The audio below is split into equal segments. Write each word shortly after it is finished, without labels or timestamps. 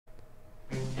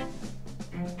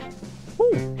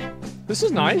This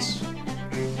is nice.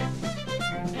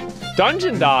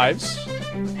 Dungeon dives.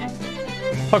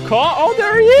 Haka? Oh,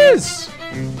 there he is!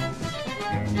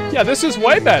 Yeah, this is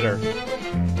way better.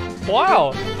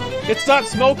 Wow. It's not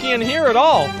smoky in here at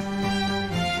all.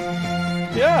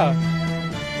 Yeah.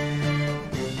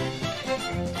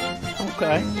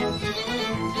 Okay.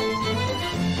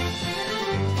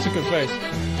 It's a good face.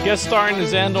 Guest starring the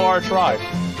Zandalar tribe.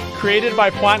 Created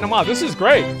by Platinum. Wow, this is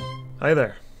great. Hi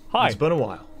there. Hi. It's been a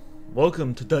while.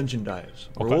 Welcome to Dungeon Dives,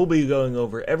 where we'll be going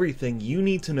over everything you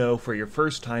need to know for your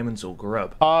first time in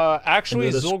Zul'Gurub. Actually,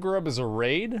 Zul'Gurub is a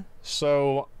raid,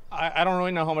 so I don't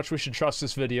really know how much we should trust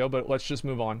this video, but let's just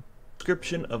move on.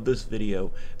 Description of this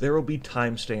video, there will be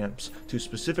timestamps to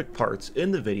specific parts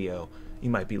in the video you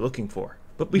might be looking for.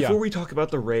 But before we talk about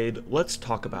the raid, let's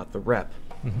talk about the rep.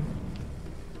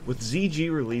 With ZG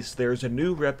release, there's a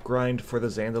new rep grind for the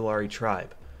Zandalari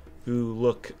tribe, who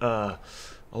look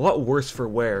a lot worse for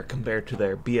wear compared to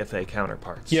their BFA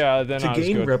counterparts. Yeah, they're not as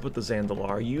good. To gain rep with the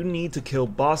Zandalar, you need to kill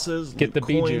bosses, get the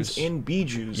coins and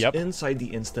bijous inside the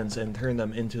instance and turn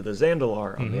them into the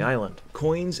Zandalar on the island.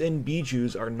 Coins and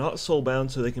bijous are not soulbound,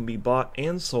 so they can be bought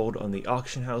and sold on the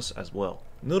auction house as well.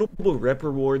 Notable rep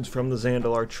rewards from the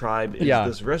Zandalar tribe is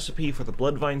this recipe for the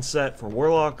Bloodvine set for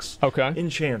warlocks,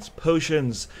 enchants,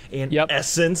 potions, and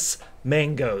essence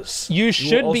mangoes. You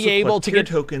should be able to get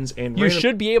tokens and you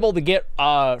should be able to get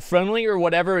friendly or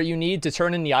whatever you need to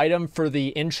turn in the item for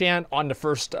the enchant on the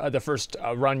first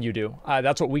run you do.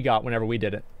 That's what we got whenever we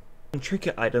did it.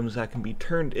 Trinket items that can be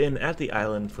turned in at the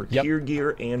island for tier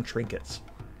gear and trinkets.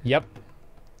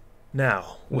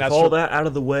 Now, with all that out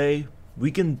of the way, we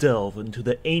can delve into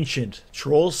the ancient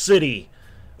troll city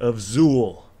of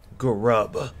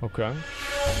Zul'Gurub. Okay.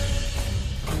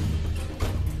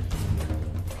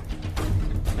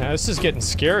 Now, this is getting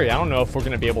scary. I don't know if we're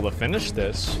going to be able to finish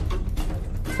this.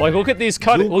 Like, look at these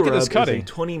cutting. Look at this cutting. Is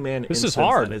a 20-man this is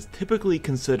hard. That is typically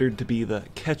considered to be the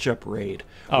catch-up raid,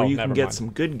 where you can get some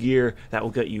good gear that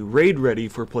will get you raid ready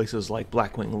for places like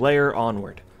Blackwing Lair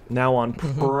onward. Now on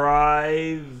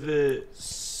private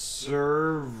servers,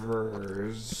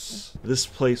 this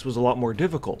place was a lot more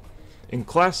difficult. In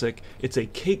Classic, it's a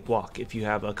cakewalk if you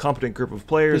have a competent group of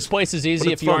players. This place is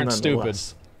easy if you aren't stupid.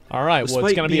 All right, well,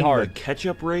 it's going to be hard. Despite being a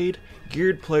catch-up raid,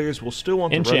 geared players will still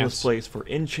want to run this place for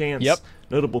enchants,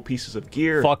 notable pieces of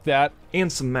gear,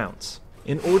 and some mounts.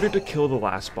 In order to kill the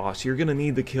last boss, you're going to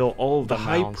need to kill all of the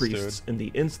high priests in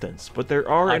the instance, but there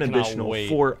are an additional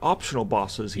 4 optional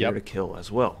bosses here to kill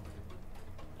as well.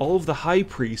 All of the high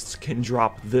priests can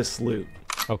drop this loot.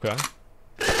 Okay.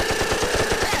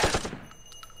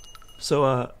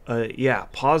 So, yeah,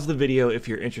 pause the video if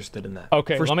you're interested in that.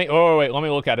 Okay, let me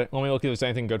look at it. Let me look if there's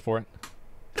anything good for it.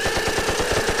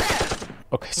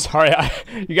 Okay, sorry,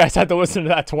 you guys had to listen to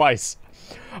that twice.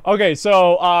 Okay,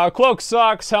 so, cloak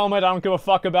sucks, helmet, I don't give a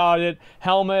fuck about it.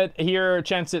 Helmet, here,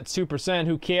 chance at 2%,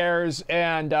 who cares?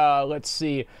 And, let's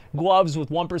see, gloves with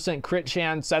 1% crit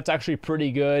chance, that's actually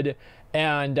pretty good.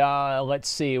 And, let's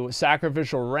see,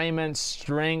 sacrificial raiment,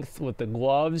 strength with the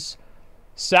gloves.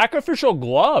 Sacrificial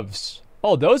gloves.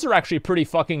 Oh, those are actually pretty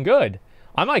fucking good.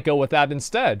 I might go with that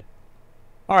instead.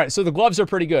 All right, so the gloves are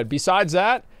pretty good. Besides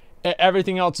that,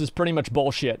 everything else is pretty much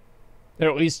bullshit.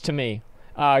 At least to me.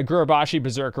 Gurubashi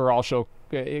Berserker also,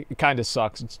 it kind of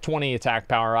sucks. It's 20 attack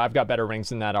power. I've got better rings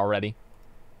than that already.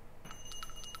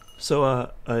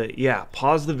 So, yeah,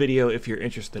 pause the video if you're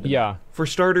interested in it. For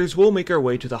starters, we'll make our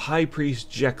way to the High Priest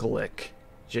Jekalik.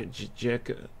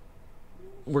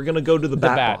 We're gonna go to the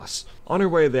bat boss. On our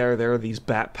way there are these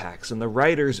bat packs, and the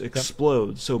riders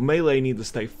explode, so melee need to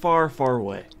stay far, far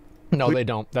away. No, they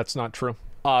don't. That's not true.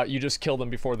 You just kill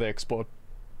them before they explode.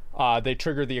 They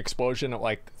trigger the explosion at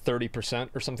like 30%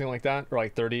 or something like that, or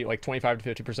like 25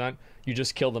 to 50%. You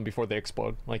just kill them before they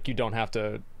explode. Like you don't have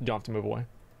to move away.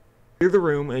 Clear the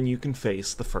room, and you can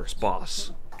face the first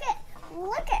boss.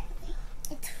 Look at,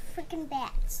 it's freaking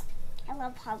bats. I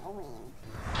love Halloween.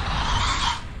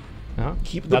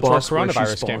 Keep the boss where she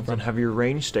spawns and have your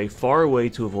range stay far away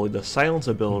to avoid the silence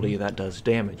ability that does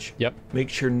damage. Make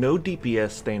sure no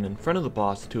DPS stand in front of the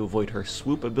boss to avoid her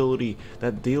swoop ability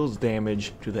that deals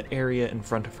damage to the area in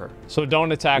front of her. So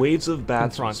don't attack. Waves of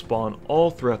bats will spawn all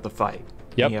throughout the fight.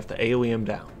 And you have to AoE them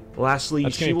down.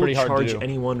 Lastly, she will charge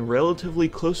anyone relatively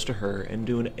close to her and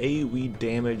do an AoE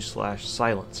damage /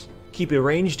 silence. Keep a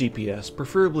ranged DPS,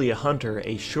 preferably a hunter,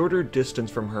 a shorter distance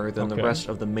from her than the rest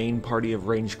of the main party of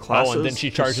ranged classes. And then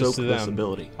she charges to them. This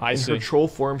ability. I see. In her troll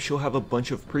form, she'll have a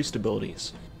bunch of priest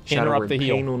abilities. Shadow Word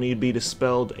Pain will need to be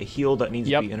dispelled, a heal that needs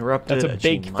to be interrupted, that's a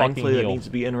big fucking heal that needs to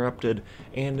be interrupted,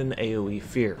 and an AoE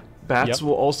Fear. Bats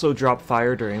will also drop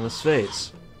fire during this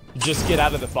phase. Just get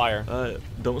out of the fire.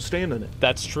 Don't stand in it.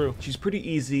 That's true. She's pretty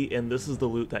easy, and this is the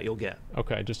loot that you'll get.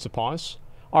 Okay, just to pause.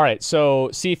 All right, so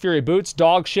Sea Fury boots,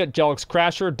 dog shit, Jelix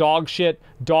Crasher, dog shit,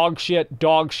 dog shit,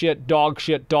 dog shit, dog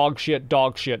shit, dog shit,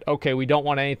 dog shit. Okay, we don't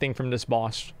want anything from this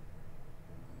boss.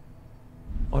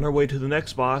 On our way to the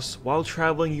next boss, while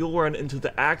traveling, you'll run into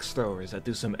the axe throwers that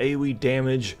do some AoE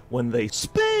damage when they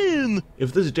spin.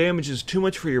 If this damage is too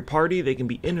much for your party, they can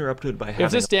be interrupted by having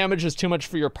If this damage is too much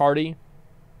for your party,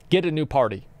 get a new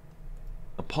party.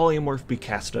 A polymorph be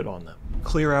casted on them.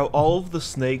 Clear out all of the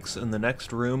snakes in the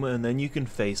next room, and then you can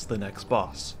face the next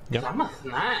boss. Yep. I'm a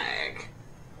snake.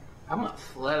 I'm a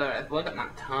slither. Look at my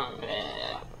tongue.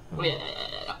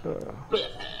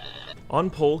 On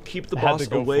pole, keep the boss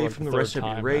away from the rest of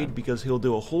your raid because he'll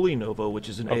do a Holy Nova, which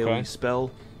is an AoE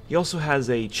spell. He also has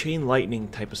a Chain Lightning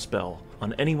type of spell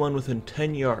on anyone within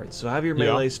 10 yards, so have your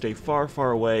melee stay far,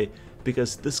 far away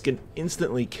because this can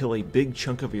instantly kill a big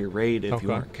chunk of your raid if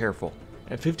you aren't careful.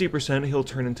 At 50%, he'll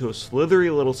turn into a slithery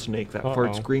little snake that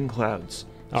farts green clouds.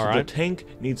 So the tank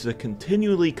needs to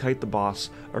continually kite the boss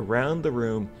around the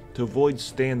room to avoid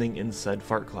standing in said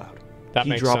fart cloud. That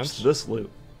makes sense. He drops this loot.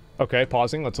 Okay,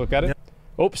 pausing. Let's look at it.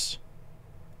 Oops.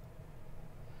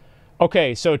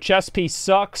 Okay, so chest piece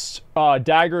sucks.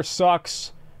 Dagger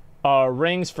sucks.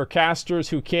 Rings for casters.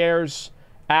 Who cares?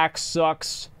 Axe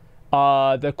sucks.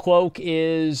 The cloak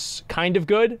is kind of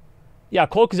good. Yeah,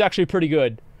 cloak is actually pretty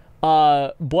good.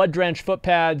 Blood drenched foot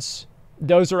pads.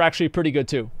 Those are actually pretty good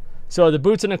too. So the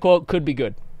boots and the cloak could be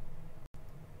good.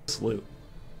 Loot.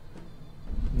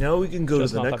 Now we can go to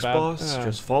the next boss.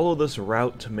 Just follow this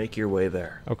route to make your way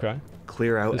there. Okay.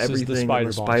 Clear out everything in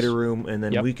the spider room, and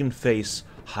then we can face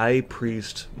High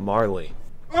Priest Marley.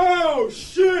 Oh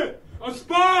shit! A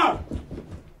spy!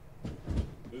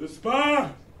 There's a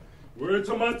spy! Where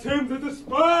to my Tims? There's a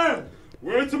spy!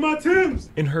 Where to my Tims?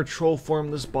 In her troll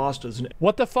form, this boss does an...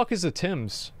 What the fuck is a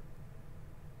Tims?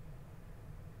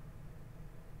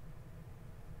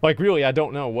 Like, really, I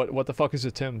don't know. What the fuck is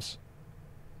a Tims?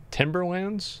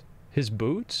 Timberlands? His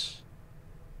boots?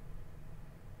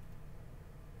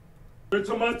 Where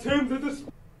to my Tims? There's a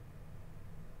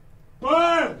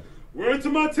spy! Where to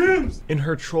my Tims? In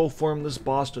her troll form, this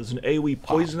boss does an AoE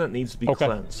poison that needs to be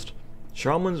cleansed.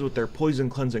 Shamans with their poison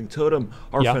cleansing totem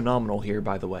are phenomenal here,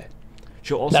 by the way.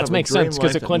 She'll also have a drain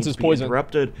life that needs to be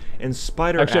interrupted, and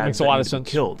spider ads that need to be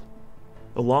killed.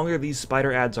 The longer these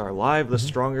spider ads are alive, the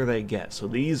stronger they get, so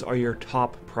these are your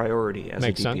top priority as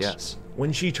a DPS.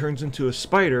 When she turns into a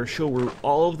spider, she'll root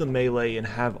all of the melee and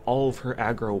have all of her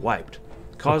aggro wiped,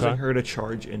 causing her to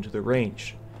charge into the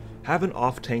range. Have an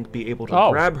off-tank be able to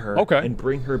grab her and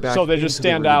bring her back. So they just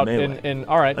stand out in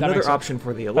alright, Another option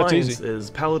for the Alliance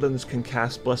is Paladins can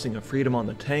cast Blessing of Freedom on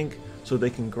the tank, so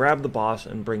they can grab the boss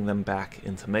and bring them back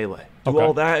into melee. Do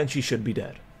all that and she should be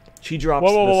dead. She drops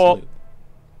this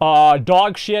loot.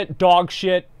 Dog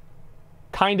shit,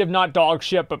 kind of not dog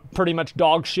shit, but pretty much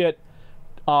dog shit,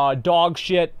 dog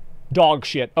shit, dog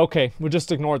shit. Okay, we'll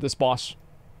just ignore this boss.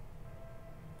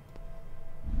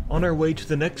 On our way to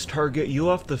the next target,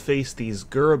 you'll have to face these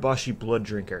Gurabashi blood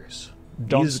drinkers.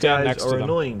 These guys are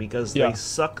annoying because they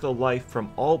suck the life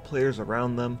from all players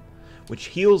around them, which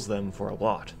heals them for a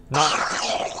lot.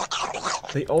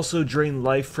 They also drain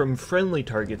life from friendly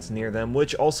targets near them,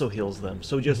 which also heals them.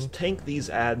 So just tank these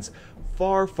ads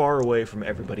far, far away from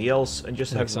everybody else and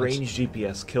just have ranged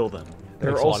DPS kill them.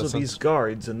 There are also these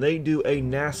guards, and they do a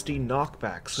nasty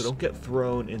knockback, so don't get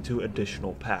thrown into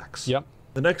additional packs.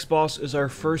 The next boss is our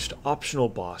first optional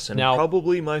boss, and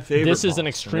probably my favorite boss. This is an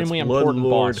extremely important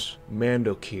boss.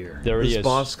 Mandokir. There he is. This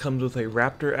boss comes with a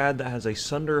raptor ad that has a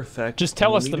sunder effect. Just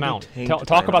tell us the mount.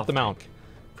 Talk about the mount.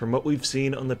 From what we've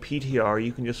seen on the PTR,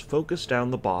 you can just focus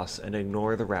down the boss and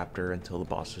ignore the raptor until the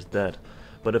boss is dead.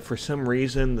 But if for some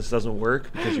reason this doesn't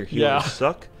work because your healers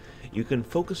suck, you can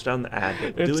focus down the ad,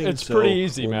 but doing so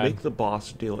will make the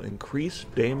boss deal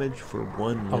increased damage for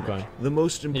 1 minute. The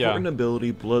most important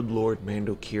ability Bloodlord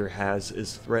Mandokir has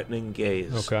is Threatening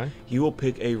Gaze. He will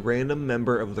pick a random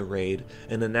member of the raid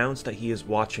and announce that he is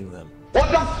watching them.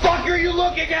 What the fuck are you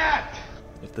looking at?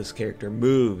 If this character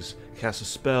moves, casts a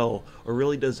spell, or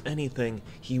really does anything,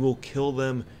 he will kill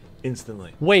them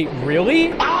instantly. Wait,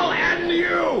 really? I'll end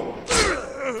you!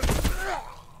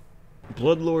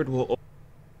 Bloodlord will...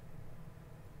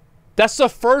 That's the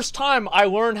first time I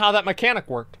learned how that mechanic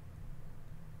worked.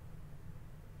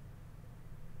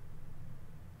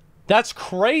 That's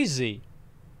crazy.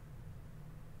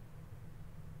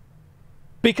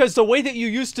 Because the way that you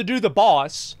used to do the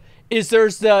boss is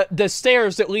there's the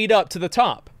stairs that lead up to the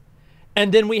top.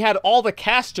 And then we had all the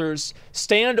casters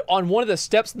stand on one of the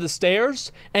steps of the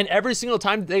stairs, and every single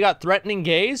time they got threatening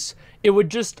gaze, it would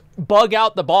just bug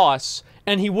out the boss,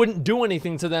 and he wouldn't do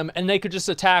anything to them, and they could just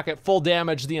attack at full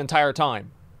damage the entire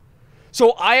time.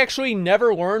 So I actually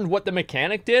never learned what the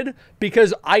mechanic did,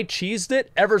 because I cheesed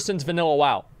it ever since Vanilla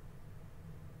WoW.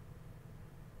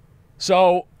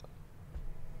 So,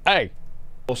 hey.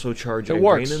 Also charge a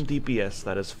random DPS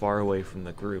that is far away from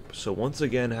the group. So once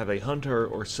again, have a hunter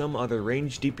or some other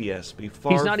ranged DPS be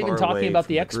far, He's not even talking about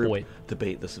the exploit to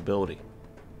bait this ability.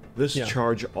 This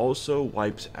charge also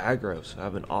wipes aggro, so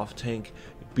have an off tank.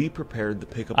 Be prepared to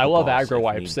pick up. I love aggro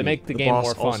wipes. They make the game more fun.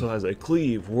 The boss also has a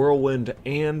cleave, whirlwind,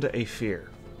 and a fear.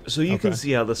 So you can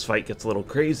see how this fight gets a little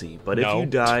crazy. But if you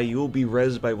die, you will be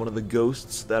rezzed by one of the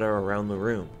ghosts that are around the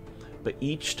room. But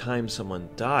each time someone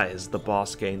dies, the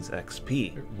boss gains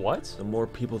XP. What? The more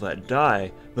people that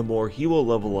die, the more he will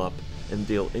level up and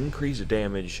deal increased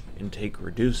damage and take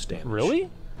reduced damage. Really?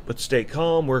 But stay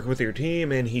calm, work with your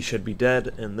team, and he should be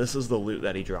dead, and this is the loot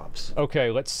that he drops. Okay,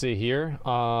 let's see here.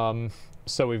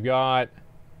 So we've got...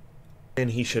 And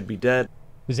he should be dead.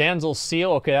 Zanzal's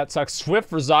Seal. Okay, that sucks.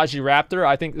 Swift Versace Raptor.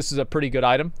 I think this is a pretty good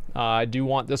item. I do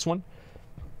want this one.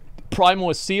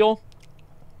 Primal Seal.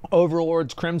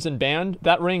 Overlord's Crimson Band.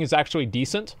 That ring is actually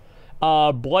decent.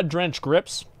 Blood Drenched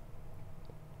Grips.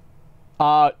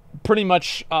 Pretty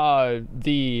much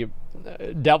the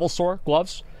Devil Sword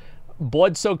gloves.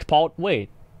 Blood Soaked Palt. Wait.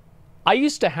 I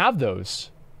used to have those.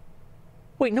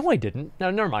 Wait, no I didn't. No,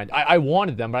 never mind. I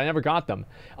wanted them, but I never got them.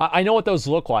 I know what those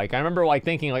look like. I remember like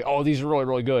thinking like, oh, these are really,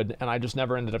 really good, and I just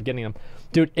never ended up getting them.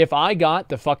 Dude, if I got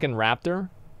the fucking Raptor...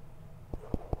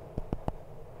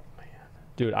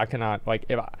 Dude, I cannot, like,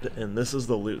 if I... And this is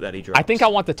the loot that he drops. I think I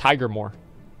want the Tiger more.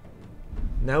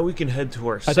 Now we can head to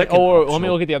our second optional. Let me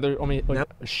look at the other... Let me look,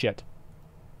 shit.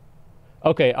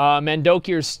 Okay,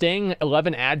 Mandokir's Sting,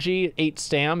 11 Agi, 8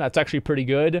 Stam. That's actually pretty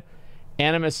good.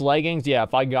 Animus Leggings. Yeah,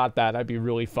 if I got that, I'd be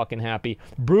really fucking happy.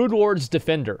 Broodlord's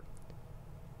Defender.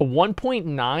 A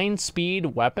 1.9 speed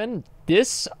weapon.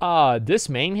 This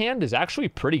main hand is actually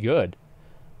pretty good.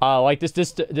 Like,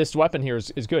 this weapon here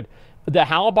is good. The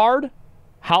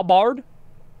Halbard,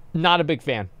 not a big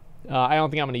fan. I don't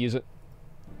think I'm going to use it.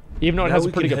 Even though it has a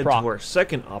pretty good proc. Now we can head to our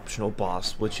second optional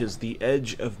boss, which is the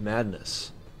Edge of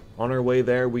Madness. On our way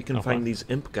there, we can find these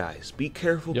imp guys. Be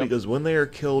careful because when they are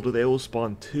killed, they will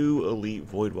spawn 2 elite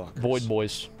Voidwalkers. Void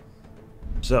boys.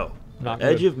 So,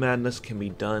 Edge of Madness can be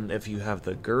done if you have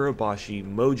the Gurubashi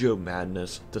Mojo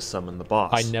Madness to summon the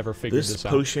boss. I never figured this out.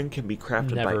 This potion can be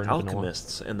crafted by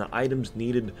alchemists, and the items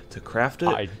needed to craft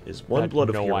it is 1 Blood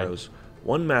of Heroes,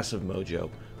 1 Massive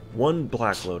Mojo, 1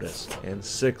 Black Lotus, and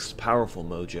 6 Powerful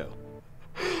Mojo.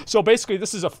 So basically,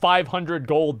 this is a 500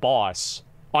 gold boss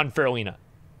on Fairlina.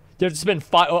 There's been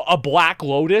a Black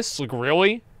Lotus? Like,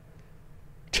 really?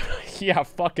 Yeah,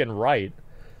 fucking right.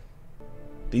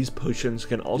 These potions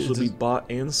can also be bought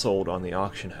and sold on the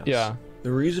auction house. Yeah.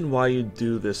 The reason why you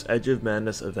do this Edge of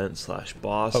Madness event /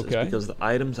 boss is because the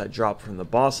items that drop from the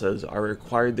bosses are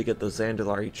required to get the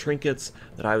Zandalari trinkets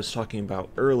that I was talking about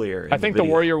earlier. I think the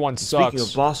warrior one sucks. Speaking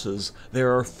of bosses,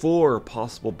 there are 4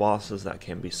 possible bosses that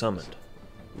can be summoned.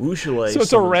 Wushale so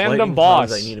it's a random boss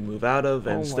that you need to move out of,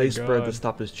 and stay spread to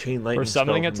stop his chain lightning spell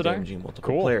from damaging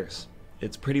multiple players.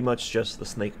 It's pretty much just the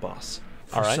snake boss.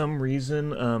 For some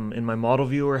reason, in my model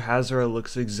viewer, Hazara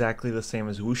looks exactly the same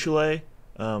as Wushale.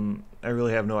 I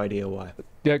really have no idea why.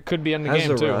 Yeah, it could be in the game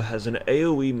too. Hazara has an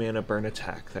AoE mana burn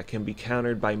attack that can be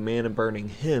countered by mana burning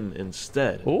him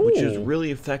instead, which is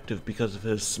really effective because of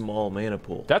his small mana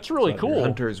pool. That's really cool.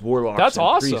 Hunters, warlocks,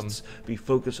 and priests be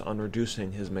focused on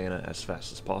reducing his mana as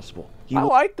fast as possible. I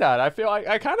like that. I feel like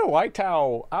I kind of liked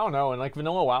how, I don't know, in like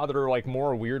Vanilla WoW there are like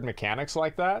more weird mechanics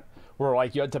like that, where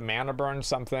like you had to mana burn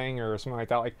something or something like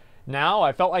that. Like now,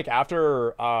 I felt like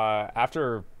after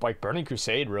like Burning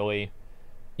Crusade, really.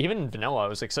 Even in Vanilla, it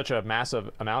was like such a massive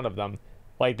amount of them.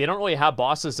 Like they don't really have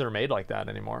bosses that are made like that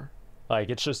anymore. Like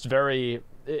it's just very,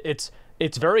 it's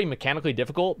very mechanically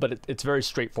difficult, but it's very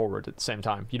straightforward at the same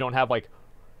time. You don't have like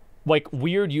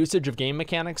weird usage of game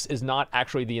mechanics is not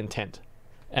actually the intent.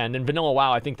 And in Vanilla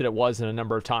WoW, I think that it was in a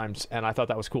number of times, and I thought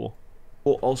that was cool.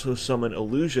 Will also summon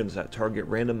illusions that target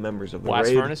random members of the Blast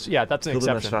raid. Furnace? Yeah, that's an exception.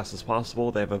 Kill them as fast as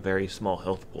possible. They have a very small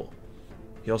health pool.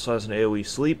 He also has an AoE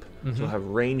sleep, so have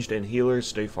ranged and healers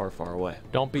stay far, far away.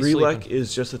 Don't be Grelek sleeping.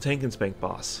 is just a tank and spank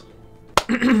boss.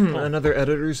 Another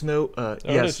editor's note.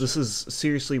 Yes, this is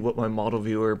seriously what my model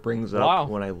viewer brings up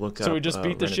when I look up. So we just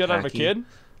beat the shit out of a kid?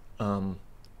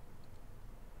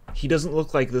 He doesn't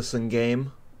look like this in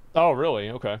game. Oh, really?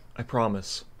 Okay. I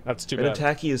promise. That's too An bad.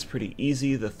 attacky is pretty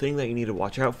easy. The thing that you need to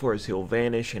watch out for is he'll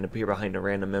vanish and appear behind a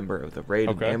random member of the raid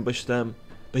and ambush them,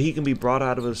 but he can be brought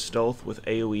out of his stealth with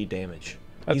AoE damage.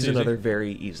 He's another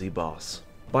very easy boss.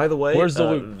 By the way, where's the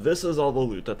loot? This is all the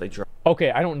loot that they drop.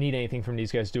 Okay, I don't need anything from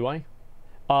these guys, do I?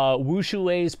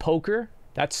 Wushulei's Poker?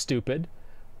 That's stupid.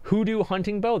 Hoodoo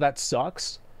Hunting Bow? That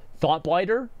sucks. Thought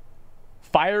Blighter?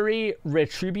 Fiery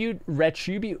Retribute?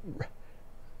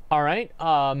 Alright,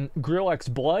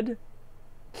 Grillex Blood?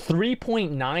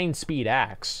 3.9 speed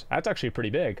axe. That's actually pretty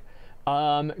big.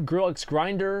 Grillex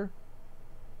Grinder.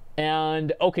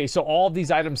 And, okay, so all of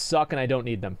these items suck and I don't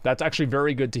need them. That's actually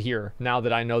very good to hear, now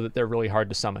that I know that they're really hard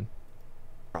to summon.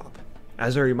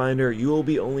 As a reminder, you will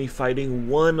be only fighting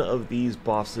one of these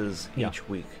bosses each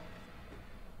week.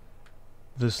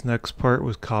 This next part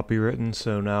was copywritten,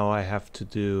 so now I have to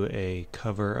do a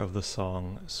cover of the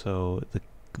song so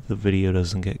the video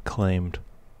doesn't get claimed.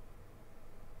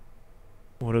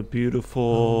 What a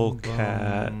beautiful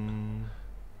cat.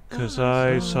 'Cause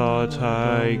I saw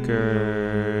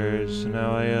tigers,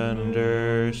 now I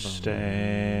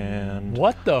understand.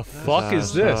 What the fuck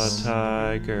is this?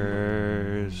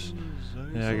 Tigers.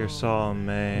 Tiger saw a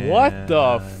man. What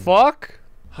the fuck?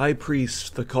 High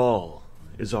Priest the Call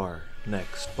is our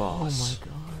next boss. Oh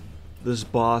my god. This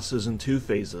boss is in 2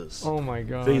 phases. Oh my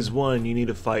god. Phase 1, you need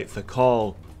to fight the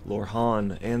Call,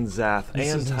 Lorhan, and Zath,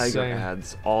 and Tiger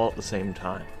ads all at the same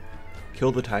time.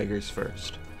 Kill the tigers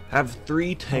first. Have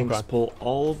 3 tanks pull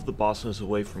all of the bosses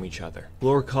away from each other.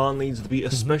 Lorhan needs to be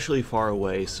especially far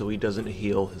away so he doesn't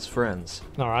heal his friends.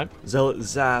 Alright. Zealot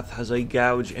Zath has a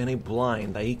gouge and a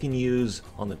blind that he can use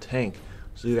on the tank.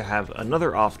 So either have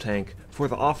another off tank for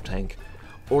the off tank,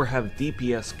 or have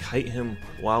DPS kite him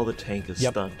while the tank is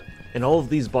stunned. And all of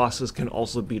these bosses can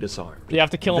also be disarmed. You have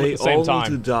to kill them at the same time. They all need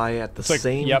to die at the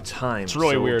same time. It's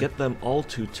really weird. Get them all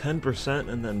to 10%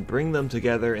 and then bring them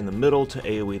together in the middle to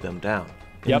AoE them down.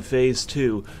 In Phase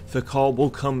 2, the Call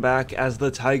will come back as the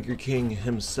Tiger King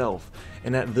himself,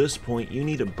 and at this point you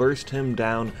need to burst him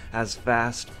down as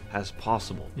fast as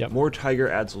possible. More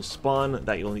Tiger ads will spawn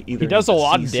that you'll either he does a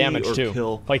lot of CC damage or too.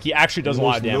 Kill. Like he actually does a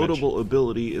lot of damage. The most notable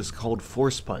ability is called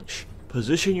Force Punch.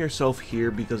 Position yourself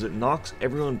here because it knocks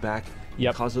everyone back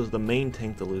and causes the main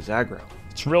tank to lose aggro.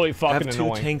 It's really fucking annoying.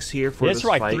 Have 2 tanks here for this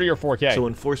like fight, 3 or 4K. so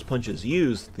when Force Punch is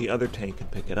used, the other tank can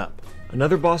pick it up.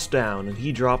 Another boss down, and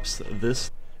he drops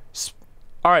this.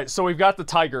 Alright, so we've got the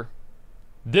tiger.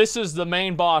 This is the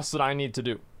main boss that I need to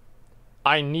do.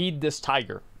 I need this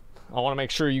tiger. I want to make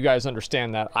sure you guys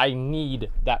understand that. I need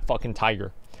that fucking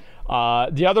tiger.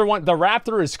 The other one, the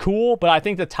raptor is cool, but I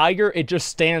think the tiger, it just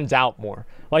stands out more.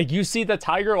 Like, you see the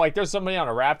tiger, like, there's somebody on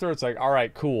a raptor, it's like,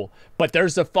 alright, cool. But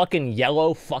there's a fucking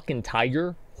yellow fucking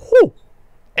tiger. Whew!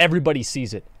 Everybody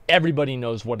sees it. Everybody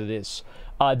knows what it is.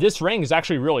 This ring is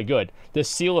actually really good. This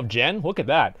Seal of Gen, look at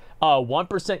that.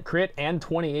 1% crit and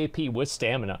 20 AP with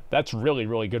stamina. That's really,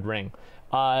 really good ring.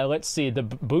 Let's see, the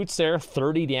boots there,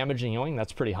 30 damage and healing.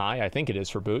 That's pretty high. I think it is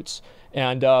for boots.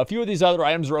 And a few of these other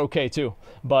items are okay too.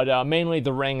 But mainly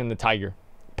the ring and the tiger.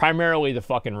 Primarily the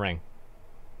fucking ring.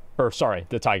 Or, sorry,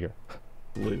 the tiger.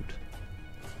 Loot.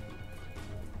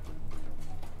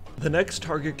 The next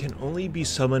target can only be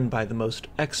summoned by the most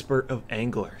expert of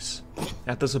anglers.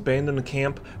 At this abandoned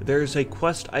camp, there is a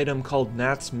quest item called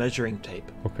Nat's Measuring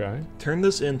Tape. Okay. Turn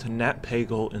this into Nat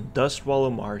Pagel in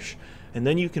Dustwallow Marsh, and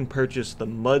then you can purchase the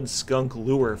Mud Skunk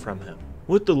Lure from him.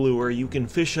 With the lure, you can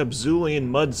fish up Zulian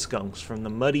mud skunks from the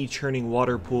muddy, churning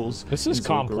water pools. This is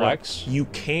complex. You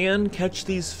can catch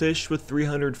these fish with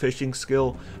 300 fishing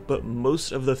skill, but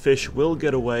most of the fish will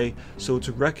get away, so it's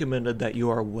recommended that you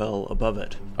are well above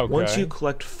it. Okay. Once you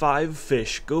collect 5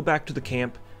 fish, go back to the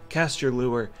camp, cast your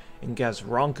lure, and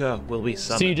Gazronka will be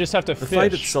summoned. So you just have to fish. The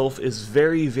fight itself is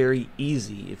very, very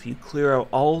easy if you clear out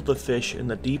all the fish in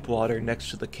the deep water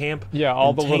next to the camp. Yeah,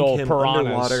 all the little piranhas.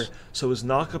 Underwater, so his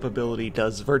knock-up ability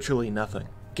does virtually nothing.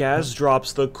 Gaz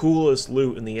drops the coolest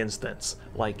loot in the instance,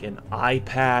 like an eye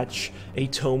patch, a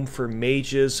tome for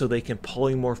mages so they can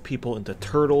polymorph people into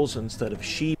turtles instead of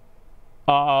sheep.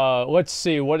 Let's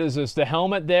see, what is this? The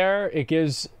helmet there, it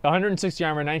gives 160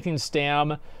 armor, 19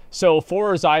 stam. So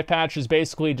For's eye patch is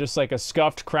basically just like a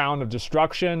scuffed crown of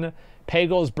destruction.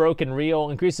 Pagel's broken reel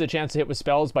increases the chance to hit with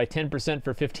spells by 10%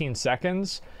 for 15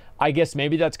 seconds. I guess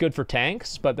maybe that's good for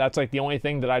tanks, but that's like the only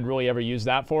thing that I'd really ever use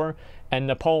that for. And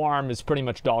the pole arm is pretty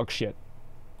much dog shit.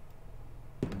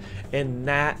 And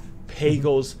Nat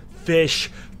Pagel's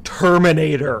Fish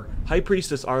Terminator. High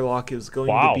Priestess Arlok is going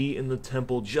to be in the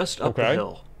temple just up the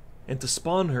hill. And to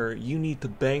spawn her, you need to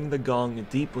bang the gong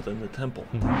deep within the temple.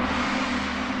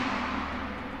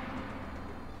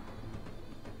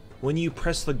 When you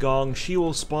press the gong, she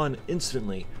will spawn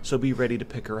instantly, so be ready to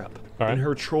pick her up. Alright. In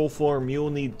her troll form, you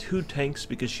will need 2 tanks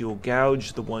because she will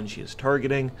gouge the one she is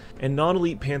targeting, and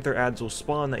non-elite panther ads will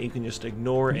spawn that you can just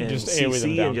ignore and just AoE them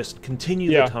CC down. and just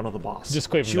continue Yeah. the tunnel the boss. Just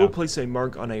cleave them She will down. place a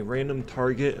mark on a random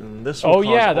target, and this will Oh cause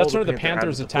yeah, all that's the where the panther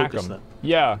panthers ads to attack focus them.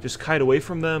 Yeah. Just kite away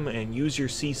from them and use your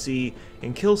CC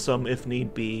and kill some if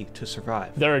need be to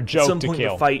survive. They're a joke At some to point in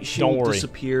kill. the fight, she Don't will worry.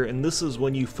 disappear, and this is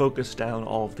when you focus down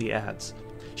all of the ads.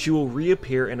 She will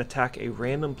reappear and attack a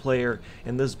random player,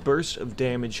 and this burst of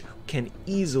damage can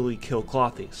easily kill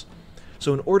Clothies.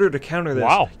 So in order to counter this,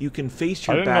 Wow. you can face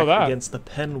I your didn't know back that. against the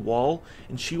pen wall,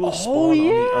 and she will Oh, spawn on the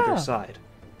yeah. other side.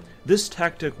 This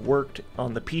tactic worked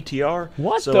on the PTR,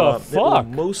 What so the it will fuck?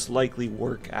 most likely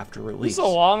work after release. This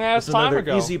is a long-ass With time another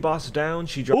ago. easy boss down,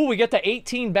 she drops. Ooh, we get the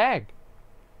 18 bag.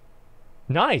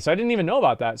 Nice. I didn't even know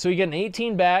about that. So you get an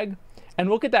 18 bag, and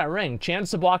look at that ring.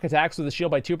 Chance to block attacks with a shield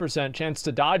by 2%, chance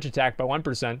to dodge attack by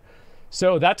 1%.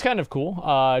 So that's kind of cool.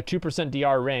 2%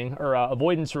 DR ring, or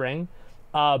avoidance ring.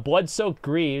 Blood-soaked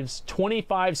greaves,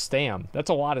 25 stam. That's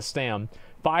a lot of stam.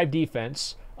 5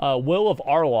 defense. Will of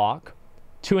Arlok,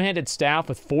 2-handed staff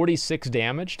with 46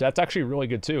 damage. That's actually really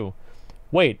good too.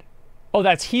 Wait. Oh,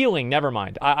 that's healing. Never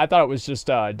mind. I thought it was just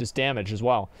damage as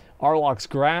well. Arlok's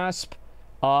grasp.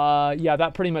 Yeah,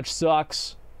 that pretty much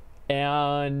sucks.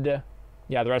 And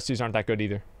yeah, the rest of these aren't that good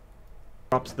either.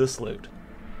 Drops this loot.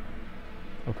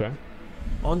 Okay.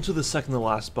 On to the second to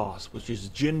last boss, which is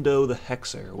Jindo the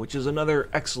Hexer, which is another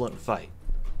excellent fight.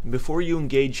 Before you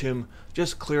engage him,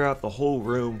 just clear out the whole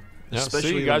room, Yeah, see,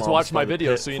 especially you the guys mobs watch by my the videos,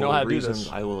 pit so you for know how to do reasons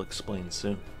this. I will explain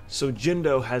soon. So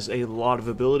Jindo has a lot of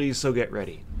abilities, so get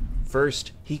ready.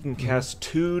 First, he can Mm-hmm. cast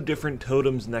 2 different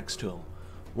totems next to him.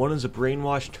 One is a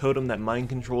brainwash totem that mind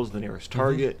controls the nearest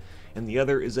target, and the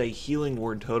other is a healing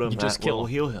word totem just that kill will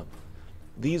him. heal him.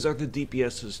 These are the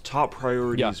DPS's top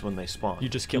priorities when they spawn. You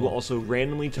just He kill will them. also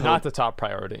randomly Not the top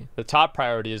priority. The top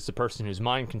priority is the person who's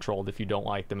mind controlled if you don't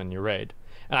like them in your raid.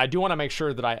 And I do want to make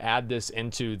sure that I add this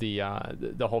into the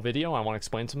whole video. I want to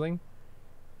explain something.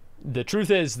 The truth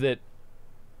is that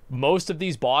most of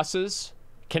these bosses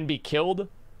can be killed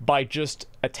by just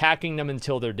attacking them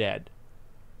until they're dead.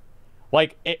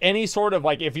 Like any sort of,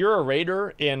 like, if you're a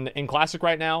raider in Classic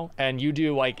right now and you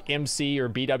do like MC or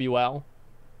BWL,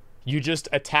 you just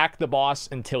attack the boss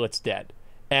until it's dead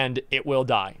and it will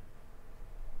die.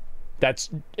 That's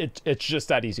it. It's just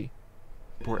that easy.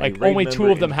 for a Like raid only 2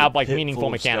 of them member in have a like pit meaningful full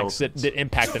of mechanics skeletons. that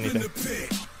impact anything.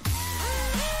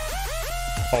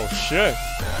 Oh shit.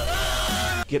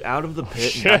 Get out of the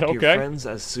pit Shit, and back to okay. your friends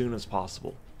as soon as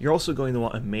possible. You're also going to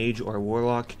want a mage or a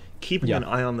warlock, keeping an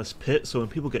eye on this pit so when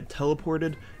people get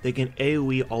teleported, they can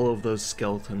AoE all of those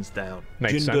skeletons down.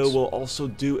 Makes Jindo sense. will also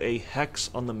do a hex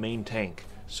on the main tank.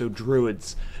 So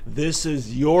druids, this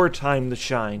is your time to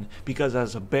shine, because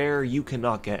as a bear, you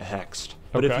cannot get hexed.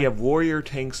 But if Okay. you have warrior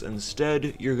tanks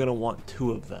instead, you're going to want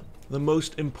 2 of them. The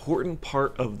most important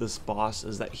part of this boss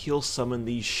is that he'll summon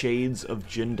these shades of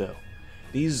Jindo.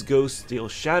 These ghosts deal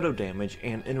shadow damage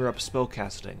and interrupt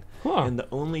spellcasting, and the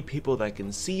only people that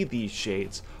can see these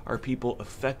shades are people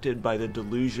affected by the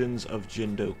delusions of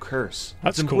Jindo Curse.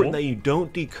 That's it's important cool. that you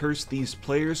don't decurse these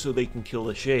players so they can kill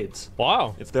the shades.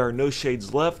 Wow. If there are no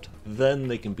shades left, then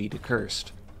they can be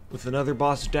decursed. With another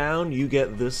boss down, you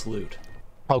get this loot.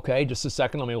 Okay, just a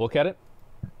second. Let me look at it.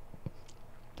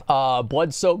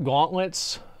 Blood-soaked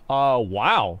gauntlets.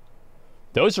 Wow.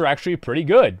 Those are actually pretty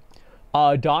good.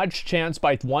 Dodge chance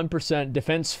by 1%,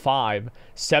 defense 5,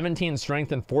 17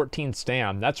 strength, and 14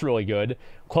 stam. That's really good.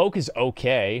 Cloak is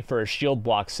okay for a shield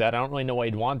block set. I don't really know why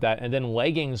you'd want that. And then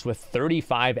leggings with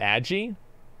 35 agi.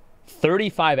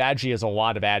 35 agi is a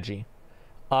lot of agi.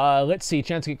 Let's see.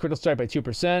 Chance to get critical strike by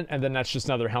 2%, and then that's just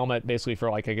another helmet, basically for,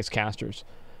 like, I guess, casters.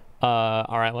 All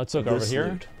right, let's look over This here.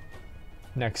 loot.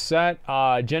 Next set,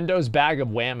 Jindo's Bag of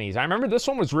Whammies. I remember this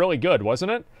one was really good,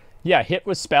 wasn't it? Yeah, hit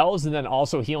with spells and then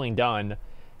also healing done.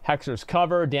 Hexer's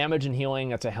Cover, damage and healing.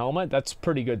 That's a helmet. That's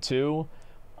pretty good too.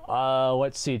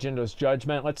 Let's see, Jindo's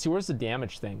Judgment. Let's see, where's the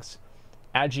damage things?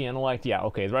 Agi Intellect. Yeah,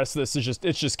 okay. The rest of this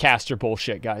is just caster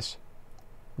bullshit, guys.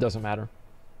 Doesn't matter.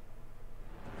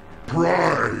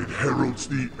 Pride heralds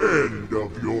the end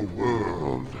of your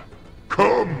world.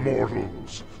 Come,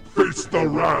 mortals, face the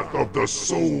wrath of the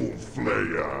Soul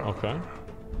Flayer. Okay.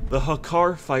 The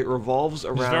Hakar fight revolves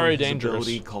around very his dangerous.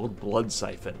 ability called Blood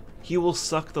Siphon. He will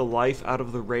suck the life out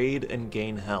of the raid and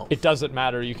gain health. It doesn't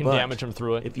matter. You can But damage him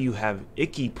through it. If you have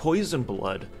Icky Poison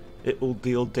Blood, it will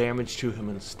deal damage to him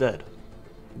instead.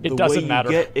 It doesn't way matter.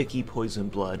 you get Icky Poison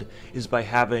Blood is by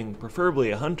having,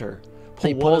 preferably a hunter, pull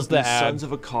He one pulls of the these ad. Sons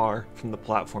of Akar from the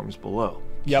platforms below.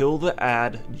 Yep. Kill the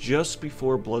ad just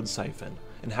before Blood Siphon,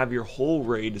 and have your whole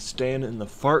raid stand in the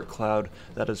fart cloud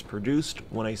that is produced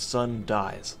when a son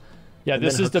dies. Yeah, and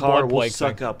this then is the Hakar blood will plague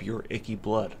suck thing. up your icky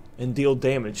blood and deal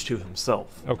damage to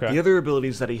himself. Okay. The other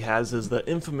abilities that he has is the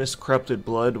infamous corrupted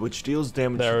blood, which deals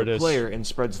damage to the player and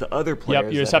spreads to other players.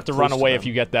 Yep, you just have to run away if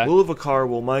you get that. Will of Hakar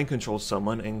will mind control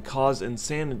someone, and Cause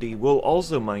Insanity will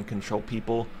also mind control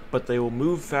people, but they will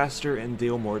move faster and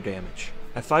deal more damage.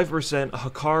 At 5%,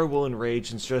 Hakar will enrage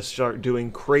and just start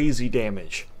doing crazy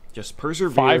damage. Just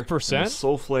persevere. 5%? And the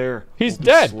Soul Flare He's will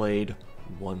dead. Be slayed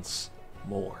once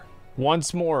more.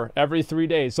 Once more, every 3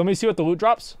 days. Let me see what the loot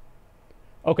drops.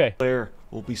 Okay. Flare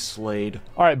will be slayed.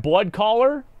 All right, Blood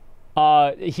Collar.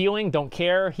 Healing, don't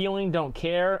care. Healing, don't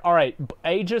care. All right,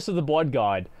 Aegis of the Blood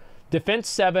God. Defense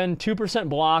 7, 2%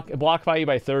 block value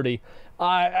by 30.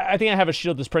 I think I have a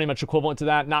shield that's pretty much equivalent to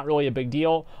that. Not really a big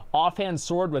deal. Offhand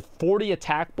sword with 40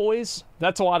 attack boys.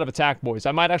 That's a lot of attack boys.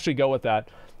 I might actually go with that.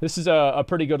 This is a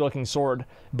pretty good looking sword,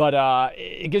 but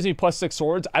it gives me +6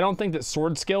 swords. I don't think that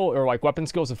sword skill or like weapon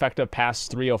skill is effective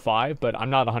past 305, but I'm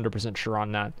not 100% sure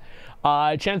on that.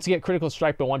 Chance to get critical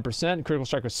strike by 1%. Critical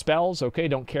strike with spells. Okay,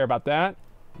 don't care about that.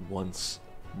 Once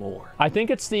more. I think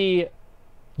it's the,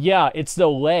 yeah, it's the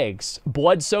legs.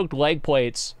 Blood-soaked leg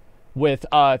plates with,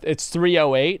 it's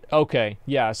 308. Okay,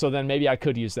 yeah, so then maybe I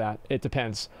could use that. It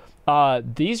depends.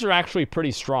 These are actually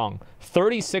pretty strong.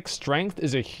 36 strength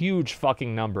is a huge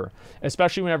fucking number,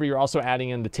 especially whenever you're also adding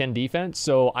in the 10 defense,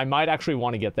 so I might actually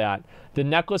want to get that. The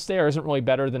necklace there isn't really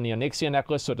better than the Onyxia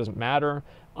necklace, so it doesn't matter.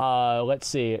 Let's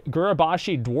see.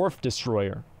 Gurabashi Dwarf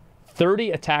Destroyer.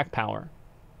 30 attack power.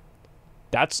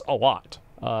 That's a lot.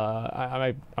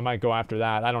 I might go after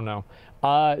that. I don't know.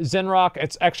 Zenrock,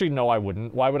 it's actually, no, I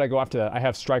wouldn't. Why would I go after that? I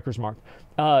have Striker's Mark.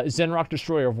 Zenrock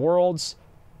Destroyer of Worlds.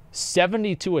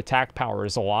 72 attack power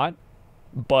is a lot,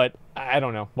 but I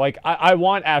don't know. Like, I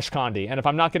want Ashkandi, and if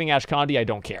I'm not getting Ashkandi, I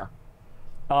don't care.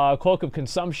 Cloak of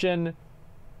Consumption.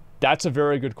 That's a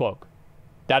very good cloak.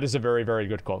 That is a very, very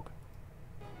good cloak.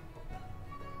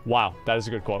 Wow, that is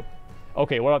a good cloak.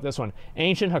 Okay, what about this one?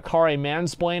 Ancient Hakari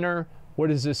Mansplainer.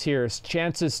 What is this here?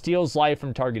 Chances steals life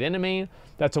from target enemy.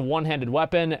 That's a one-handed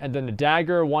weapon. And then the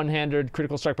dagger, one-handed,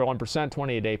 critical strike by 1%,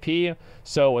 28 AP.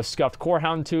 So a scuffed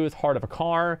corehound tooth, heart of a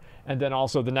car, and then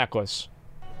also the necklace.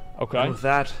 Okay. And with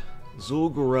that,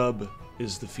 Zul'Gurub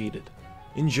is defeated.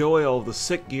 Enjoy all the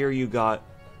sick gear you got,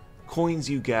 coins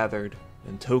you gathered,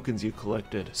 and tokens you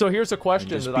collected. So here's a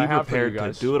question that I have for you guys. Be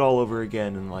prepared to do it all over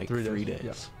again in like 3 days.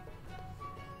 Yeah.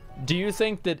 Do you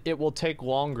think that it will take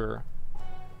longer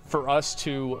for us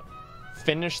to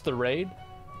finish the raid?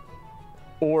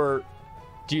 Or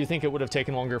do you think it would have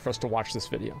taken longer for us to watch this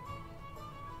video?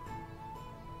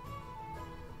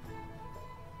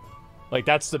 Like,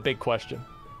 that's the big question.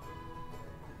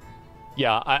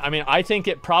 Yeah, I mean, I think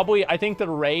it probably, I think the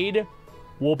raid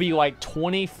will be like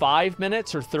 25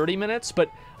 minutes or 30 minutes, but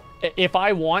if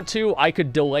I want to, I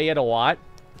could delay it a lot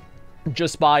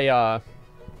just by,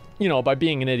 you know, by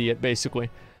being an idiot,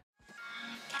 basically.